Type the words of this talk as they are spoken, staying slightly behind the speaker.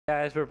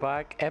Guys, we're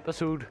back,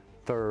 episode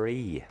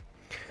 3.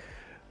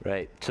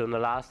 Right, so in the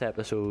last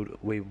episode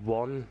we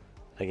won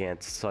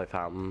against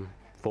Southampton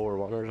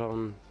 4-1 or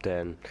something.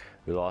 Then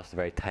we lost a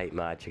very tight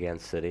match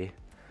against City,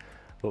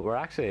 but we're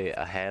actually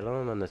ahead of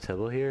them on the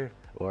table here.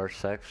 We're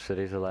 6th,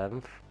 City's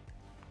 11th.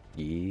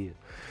 Yeah.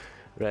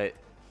 Right,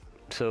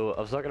 so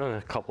I was looking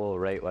at a couple of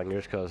right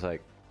wingers because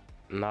like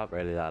not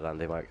really that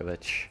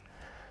anti-Markovic,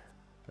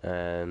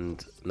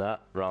 and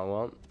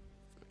wrong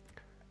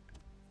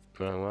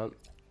one.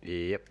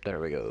 Yep,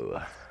 there we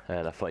go.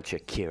 And I find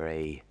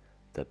Shaqiri,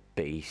 the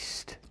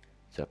beast,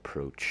 to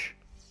approach.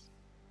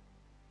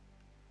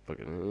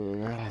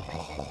 Fucking.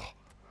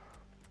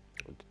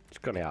 It's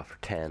gonna be after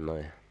 10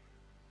 now.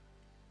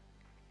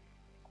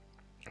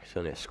 It's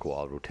only a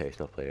squad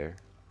rotational player.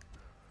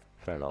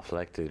 Fair enough,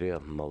 like they do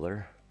have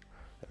Muller,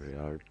 every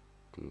yard,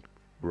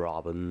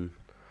 Robin,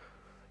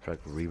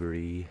 Frank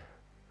Ribery.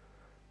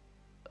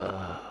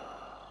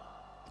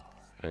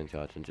 And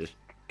Johnson, just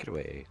get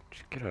away.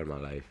 Just get out of my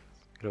life.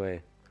 Get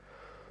away.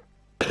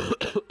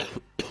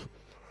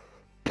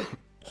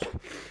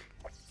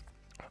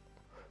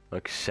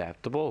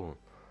 Acceptable?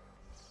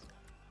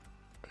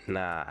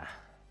 Nah.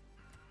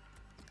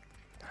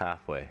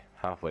 Halfway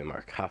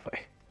mark,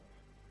 halfway.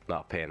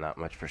 Not paying that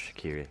much for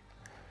security.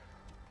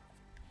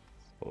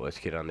 Well, let's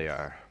get on to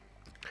our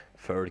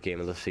 3rd game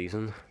of the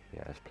season.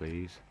 Yes,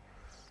 please.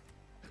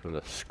 From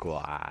the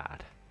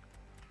squad.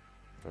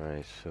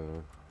 Alright,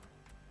 so.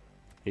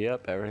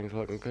 Yep, everything's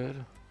looking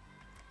good.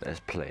 Let's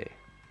play.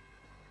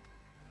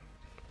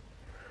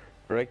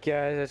 Right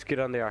guys, let's get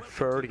on to our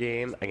 3rd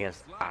game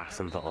against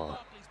Aston Villa.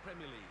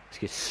 Let's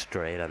get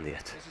straight on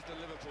it.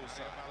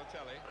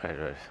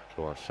 Right,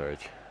 go on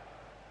Sturridge.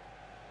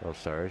 Go on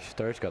Sturridge.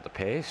 Sturridge got the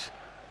pace.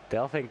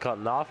 Delph ain't got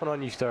nothing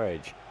on you,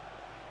 Sturridge.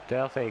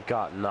 Delph ain't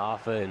got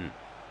nothing.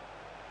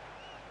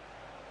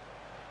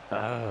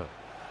 Oh.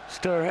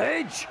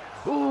 Sturridge!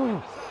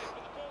 Ooh!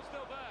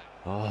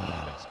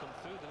 Oh.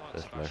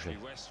 That's mercy.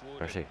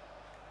 Mercy.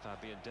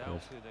 Stop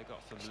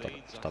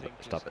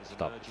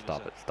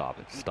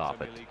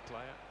it.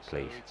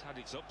 Please.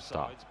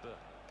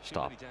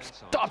 Stop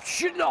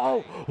shit,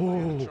 no!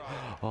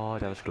 Oh,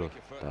 that was close.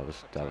 That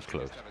was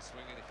close.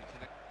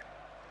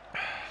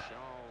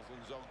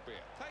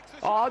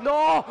 Oh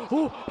no!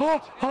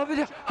 Have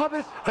it!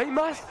 I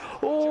must!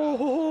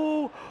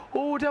 Oh,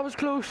 that was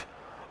close.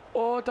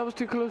 Oh, that was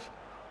too close.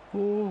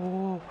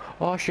 Oh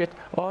shit.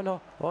 Oh no.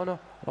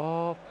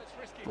 Oh.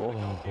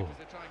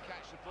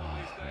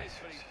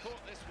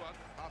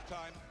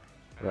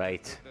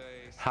 Right,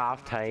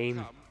 half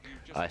time.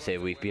 I say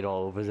we've been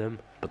all over them,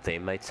 but they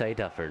might say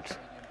different.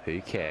 Who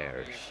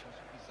cares,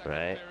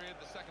 right?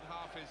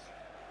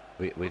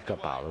 We've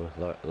got Ballo.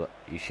 Look,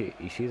 you see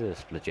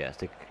this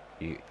majestic.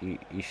 You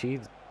see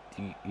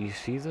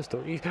this,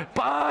 don't you?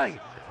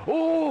 Bang!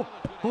 Oh!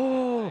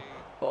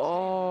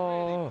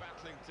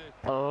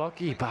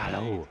 Lucky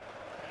Ballo.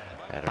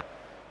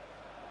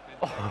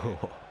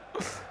 Oh.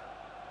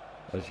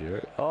 That's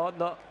yours. Oh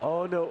no,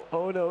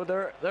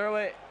 they're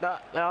away. No,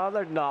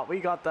 they're not. We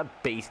got the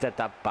beast at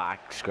the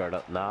back. Skirt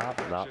up.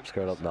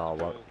 Skirt up.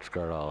 No,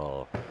 skirt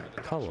up.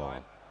 Come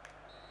on.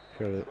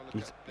 You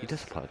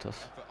disappoint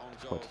us.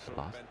 Disappoint us a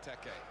lot.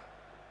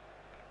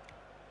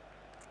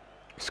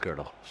 Skirt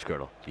up.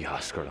 Yeah,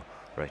 skirt up.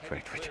 Right.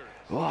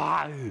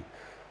 Wow.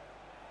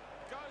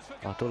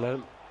 Oh, don't let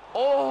him.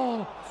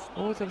 Oh,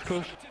 that was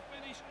close.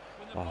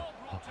 Oh,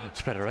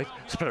 spread it right.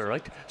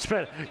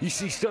 You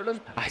see Sterling?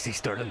 I see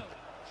Sterling.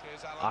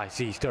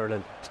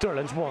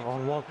 Sterling's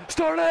 1-on-1.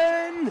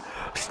 Sterling!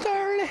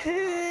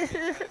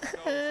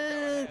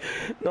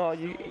 No,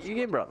 you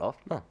get brought off.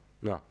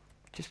 No.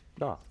 Just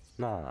no.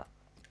 Do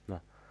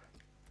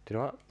you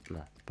know what?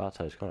 No. Bad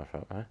side's going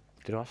front, right?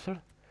 Do you know what, sir?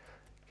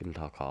 Give him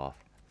talk off.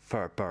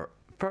 No, do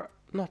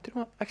you know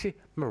what? Actually,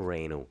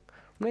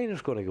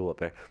 Moreno's going to go up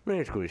there.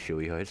 Moreno's going to show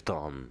you how it's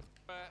done.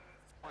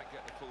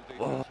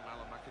 Oh,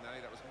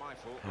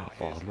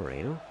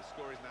 Moreno.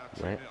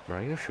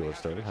 Moreno shows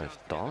Sterling how it's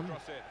done.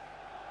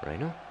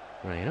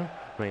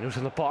 Moreno's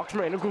in the box.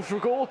 Moreno goes for a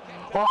goal.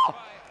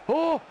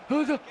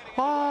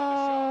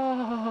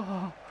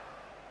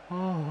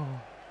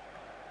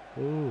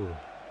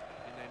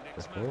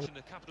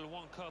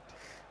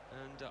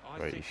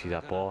 Right, you see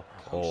that ball?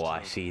 Oh,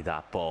 I see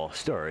that ball.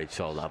 Sturridge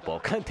saw that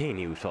ball.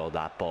 Continue saw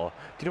that ball.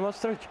 Do you know what,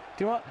 Sturridge? Do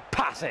you know what?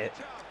 Pass it!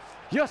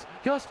 Yes!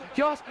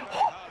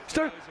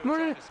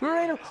 Moreno!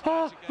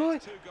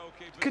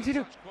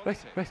 Continue! Right.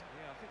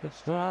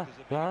 Don't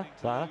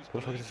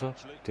fuck this up.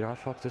 Do not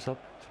fuck this up.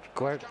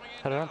 Go ahead.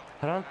 Head on.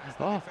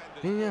 Oh,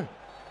 yeah.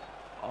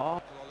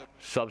 Oh.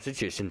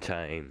 Substitution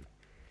time.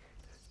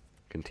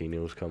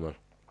 Continues coming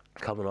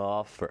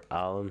off for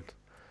Allen.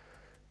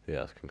 Who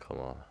else can come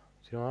on?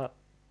 Do you know what?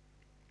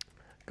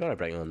 Gotta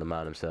bring on the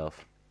man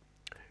himself.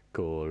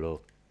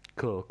 Colo,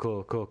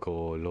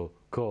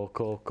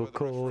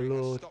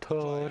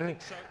 Torre.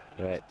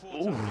 Right.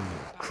 Ooh,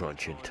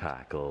 crunching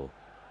tackle.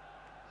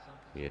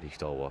 Yet he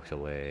still walks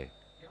away.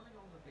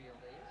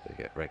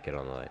 Get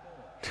on the line.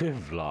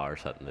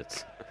 Vlar's hitting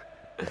it.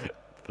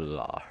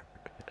 Vlar.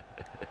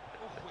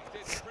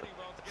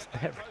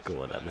 It's never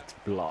going in. It's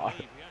Blar.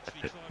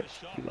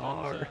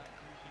 Blar.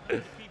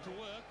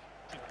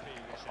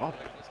 Up,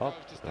 up.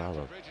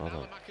 Hold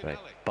on. Right.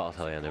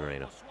 Balotelli and then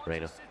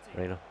Reino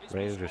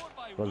just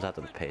runs at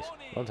the pace.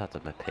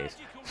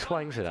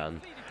 Swings it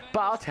in.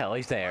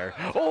 Balotelli's there.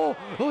 Oh,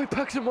 he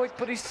picks him out,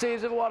 but he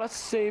saves it. What a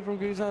save from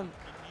Guzan.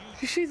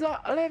 You see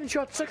that? 11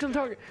 shots, 6 on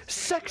target.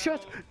 6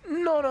 shots,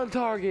 none on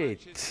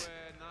target.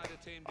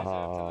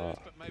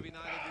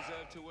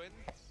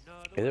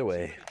 Either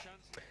way,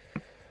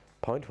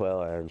 point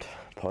well earned.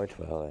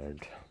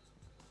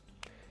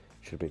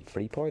 Should have been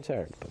 3 points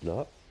earned, but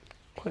not.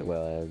 Point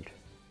well earned.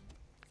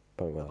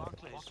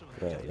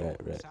 Right. Not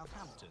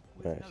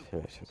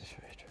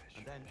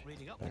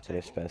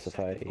going to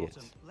specify it.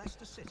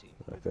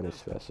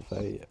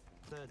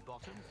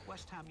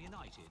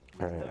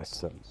 Alright, that's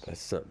some.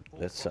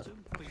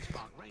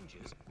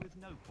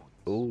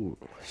 Oh,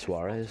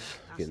 Suarez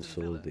getting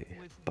sold to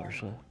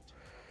Barca.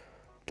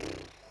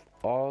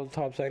 All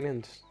top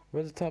signings.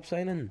 Where's the top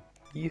signing?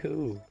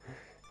 Yoo-hoo.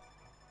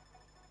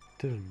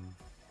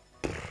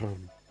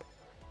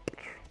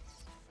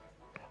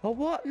 Oh,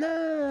 what?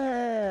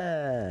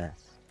 Nah.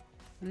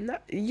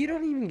 You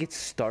don't even get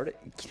started.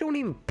 You don't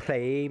even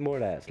play more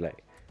or less.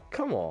 Like,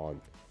 come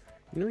on.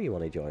 You know you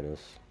want to join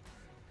us.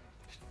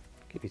 Just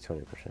give you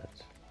 20%.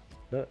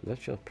 No,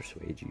 let's just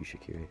persuade you,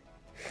 Shaqiri.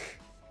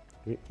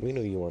 We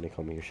know you want to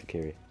come here,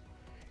 Shaqiri.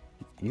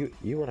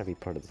 You want to be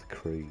part of the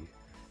crew.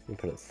 You're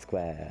part of the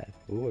squad.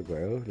 Oh,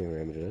 bro. Never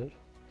remembered it.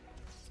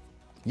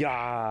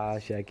 Yeah,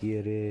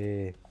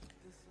 Shaqiri.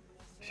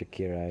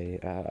 Shaqiri.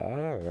 I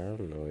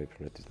don't know how you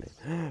pronounce his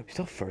name. We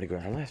still have 30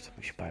 grand left.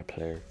 We should buy a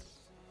player.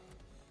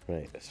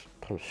 Right, let's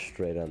put him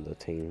straight on the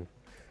team.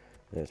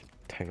 Let's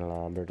take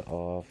Lambert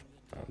off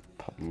and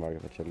pop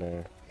Markovic in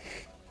there.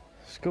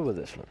 Let's go with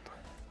this one.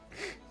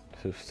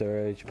 So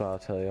Sturridge,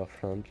 Balotelli up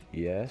front,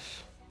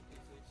 yes.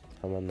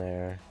 I'm in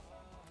there.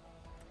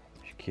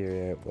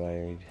 Shaqiri out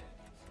wide.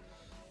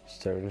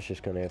 Sterling's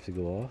just gonna have to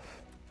go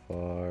off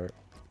for.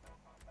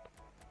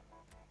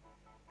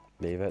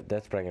 Leave it.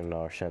 Let's bring in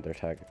our centre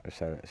attack,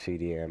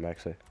 CDM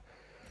actually.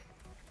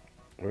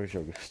 Where's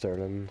your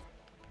Sterling?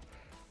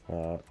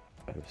 A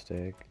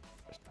mistake.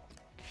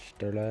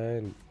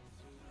 Sterling.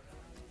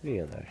 What are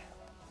you in there?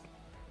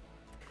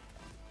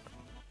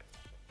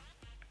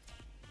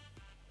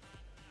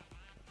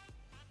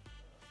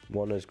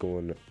 One is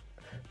going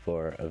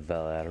for a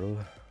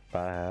Valero.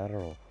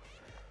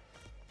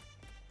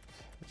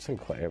 Let's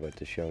inquire about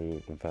this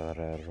young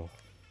Valero.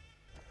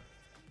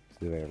 It's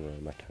the way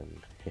around my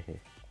tongue.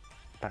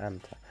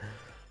 Panta.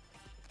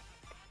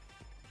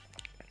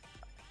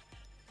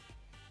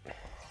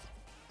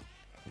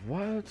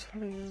 What? I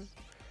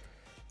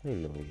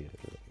don't know you.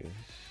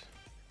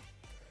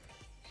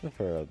 So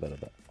for a bit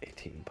about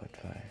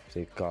 18.5.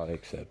 They gotta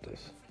accept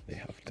this. They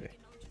have to.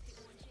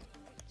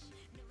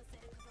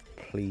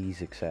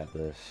 Please accept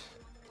this.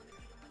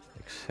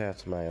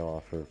 Accept my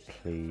offer,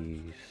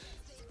 please.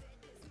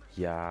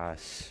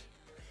 Yes.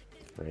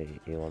 Right,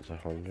 he wants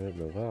 100,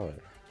 no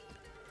value.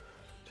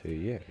 2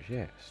 years,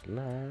 yes.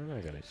 No, I'm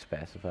not gonna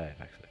specify it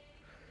actually.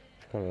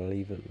 I'm gonna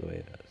leave it the way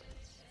it is.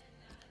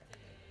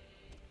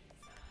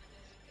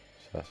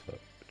 So that's what.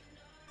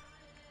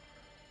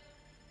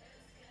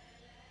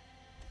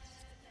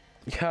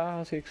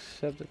 Yes, he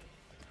accepted.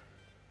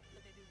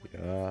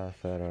 Yeah,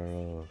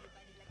 Valero.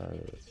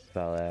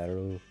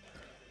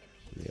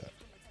 Yeah.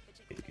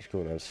 He's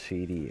going on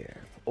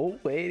CDM. Oh,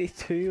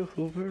 82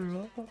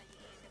 overall.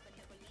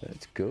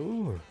 Let's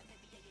go.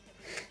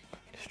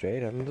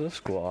 Straight into the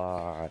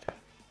squad.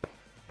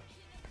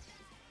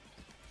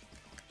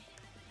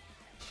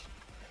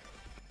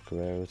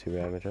 Guerrero to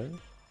Real Madrid.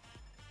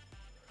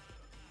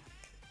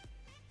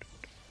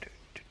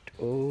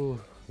 Oh,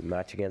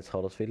 match against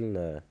Huddersfield in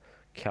the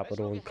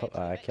Capital One Cup.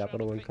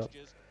 Capital One Cup.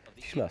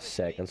 She's my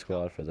second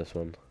squad for this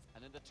one.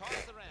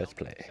 Let's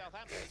play.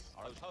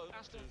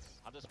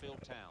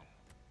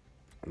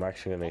 I'm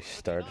actually going to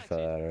start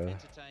Valero.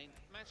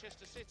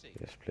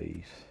 Yes,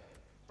 please.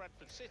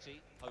 Bradford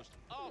City host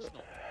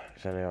Arsenal.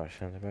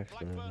 Centre backs.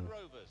 Blackburn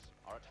Rovers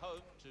are at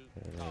home to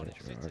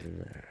Cardiff City.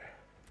 There.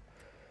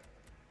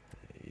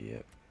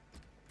 Yep.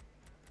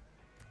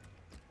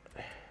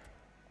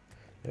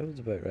 That was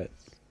about right.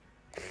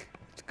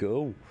 Let's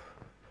go.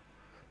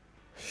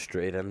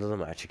 Straight into the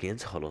match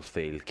against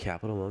Huddersfield,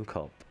 Capital One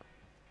Cup.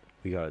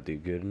 We gotta do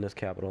good in this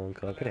Capital One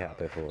Cup. Pretty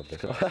happy for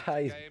this.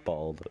 He's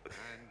bald.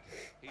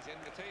 He's in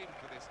the team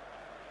for this.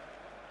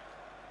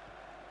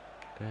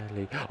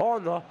 Oh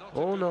no!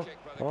 Oh no!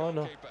 Oh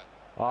no!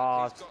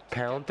 Ah, it's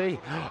penalty.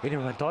 He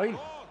never went down.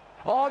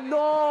 Oh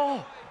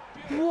no!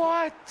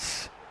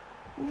 What?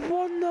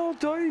 1-0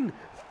 down.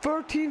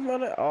 13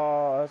 minutes.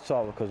 Oh, that's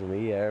all because of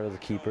me. Yeah, with the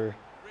keeper.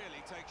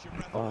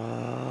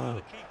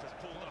 Oh.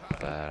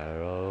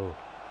 Barrow.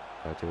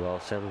 Right to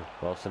Wilson.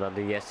 Wilson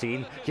under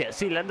Yassine.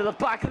 Yassine into the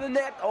back of the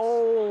net.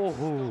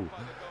 Oh,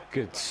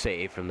 good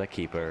save from the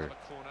keeper.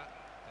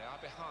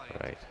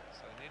 Right.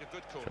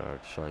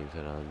 George slings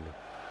it on.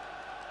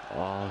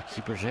 Oh,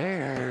 keeper's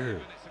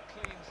there.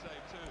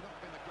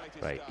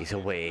 Right, he's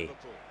away.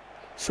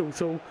 So.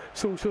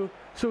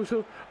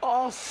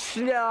 Oh,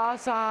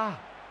 Snasa!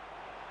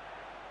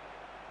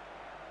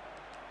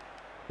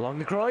 Along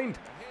the grind.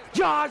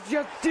 Yes,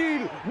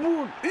 Yasil!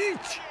 One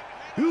each!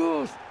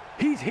 Yes!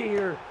 He's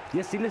here!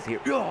 Yasil is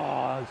here!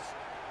 Yes!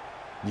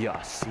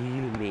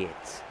 Yasil,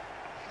 mate.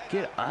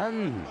 Get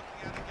on!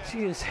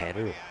 See this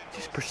header?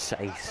 Just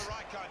precise.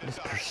 It is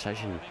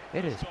precision.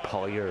 It is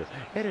power.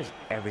 It is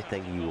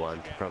everything you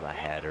want from a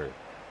header.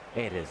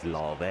 It is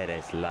love. It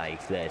is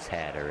life. This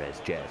header is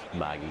just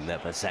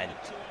magnificent.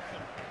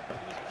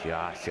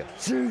 Just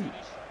see,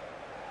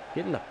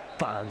 getting the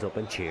fans up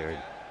and cheering.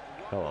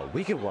 Oh, well,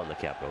 we could win the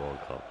Capital One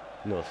Cup.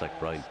 No, it's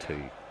like round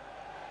 2.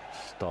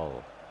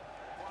 Stall.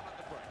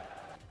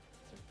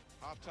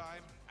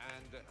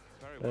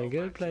 Playing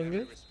good, playing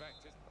good.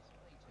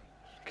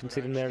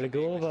 Conceding an early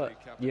goal, but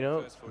you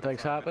know,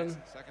 things happen.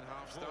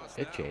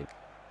 It changed.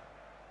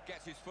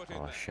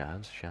 Oh,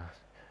 Shan,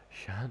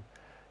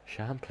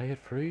 play it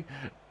through.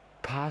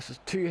 Pass is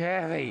too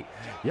heavy.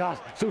 Yes,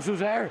 So's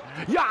there.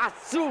 Yes,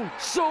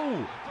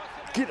 so.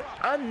 Get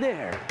in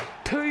there.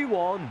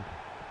 2-1.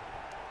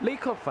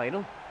 League Cup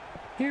final.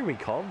 Here we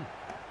come.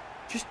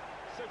 Just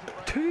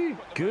too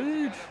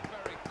good.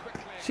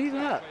 See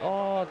that?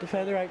 Oh,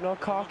 defender right now,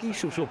 cocky.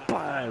 So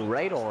bang,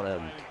 right on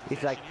him.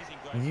 He's like,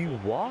 you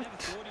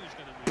what?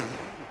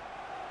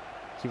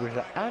 Keeper's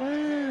like,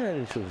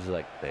 and So's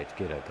like, bitch,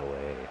 get out the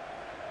way.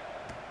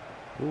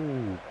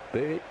 Ooh,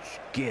 bitch,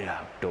 get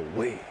out the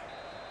way.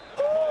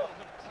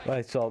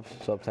 Right, sub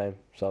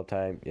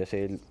time. You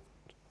see,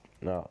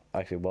 no,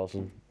 actually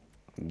Wilson,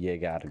 you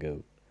gotta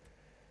go.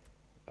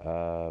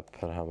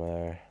 Put him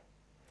there.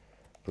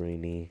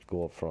 Brini,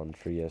 go up front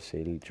for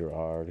Yasil.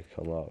 Gerard,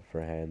 come up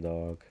for Hen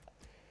Dog.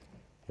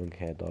 Young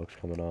Hen Dog's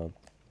coming on.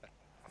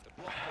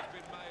 He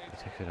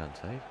takes it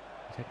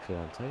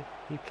onside.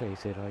 He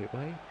plays it right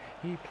way.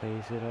 He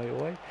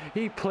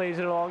plays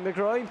it along the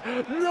ground.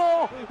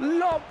 No!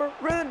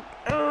 Lovren!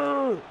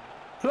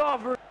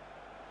 Lovren!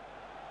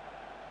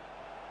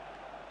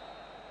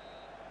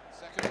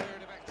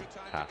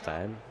 Half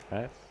time,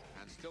 right?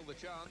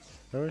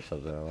 There was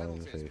something I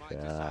wanted to say.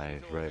 Yeah,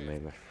 he's right,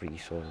 made my free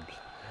subs.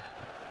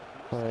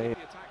 Right.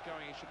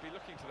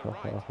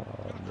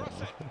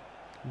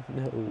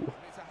 No.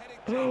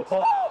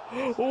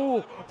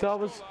 Oh, that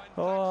was.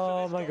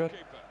 Oh my god.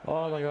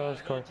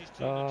 It's correct.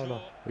 Oh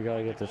no. We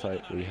gotta get this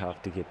out. We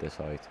have to get this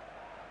out.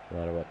 No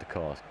matter what the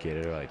cost. Get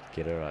it right.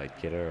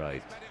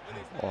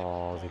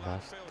 Oh, they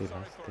must.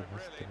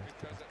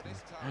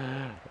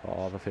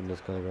 Oh, the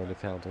Finland's gonna go on the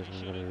counters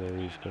and we're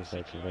gonna lose because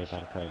they're very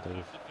bad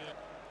counters.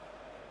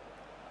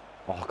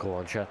 Oh, go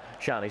on, Shan,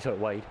 he's out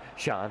wide.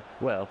 Shan,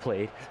 well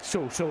played.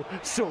 So.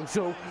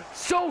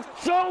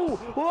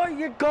 What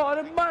you got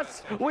a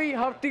mess? We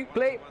have to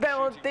play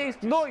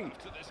Valentine's night.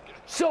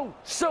 So.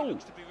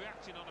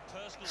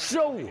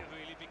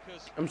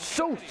 I'm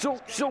so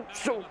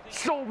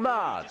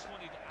mad.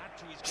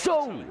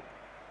 So.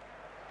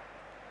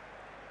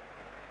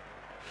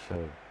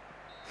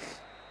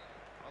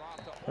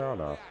 Oh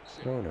no.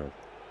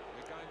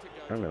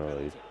 I'm gonna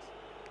lose.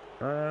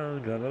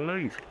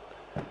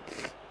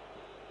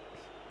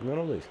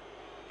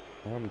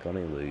 I'm gonna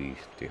lose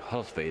to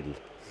Huddersfield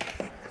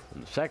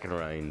in the second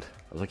round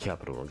of the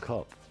Capital One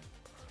Cup.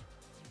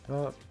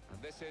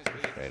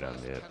 Straight on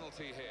the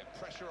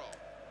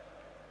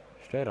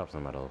straight up the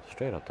middle.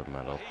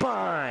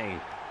 Bang!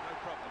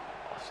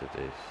 What's it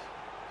is?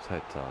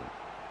 Sight on.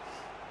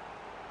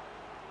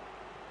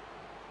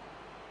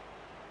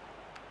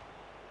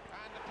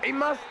 He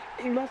must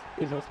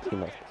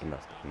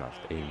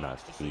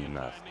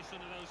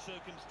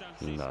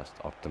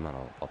up the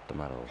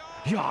middle.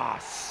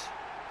 Yes!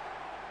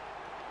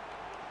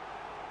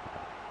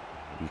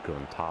 He's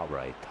going top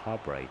right.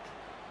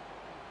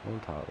 On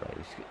top right.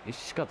 He's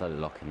just got that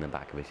look in the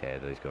back of his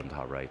head that he's going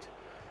top right.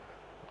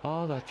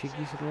 Oh, that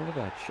cheeky son of a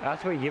bitch.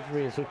 That's why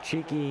Yivri is so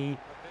cheeky.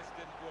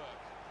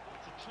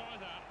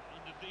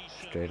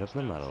 Straight up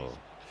the middle.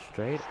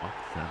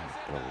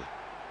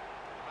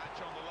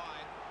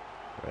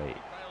 Right,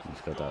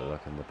 he's got that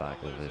look in the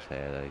back of his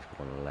head that he's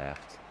going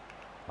left.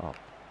 Oh,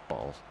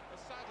 balls.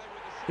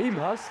 He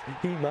must.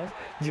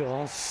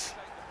 Yes.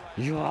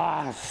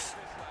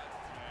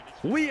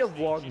 We have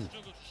won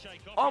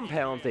on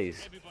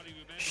penalties.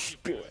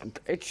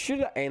 It should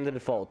have ended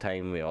at full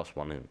time with us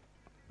winning.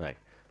 Like,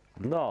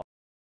 no.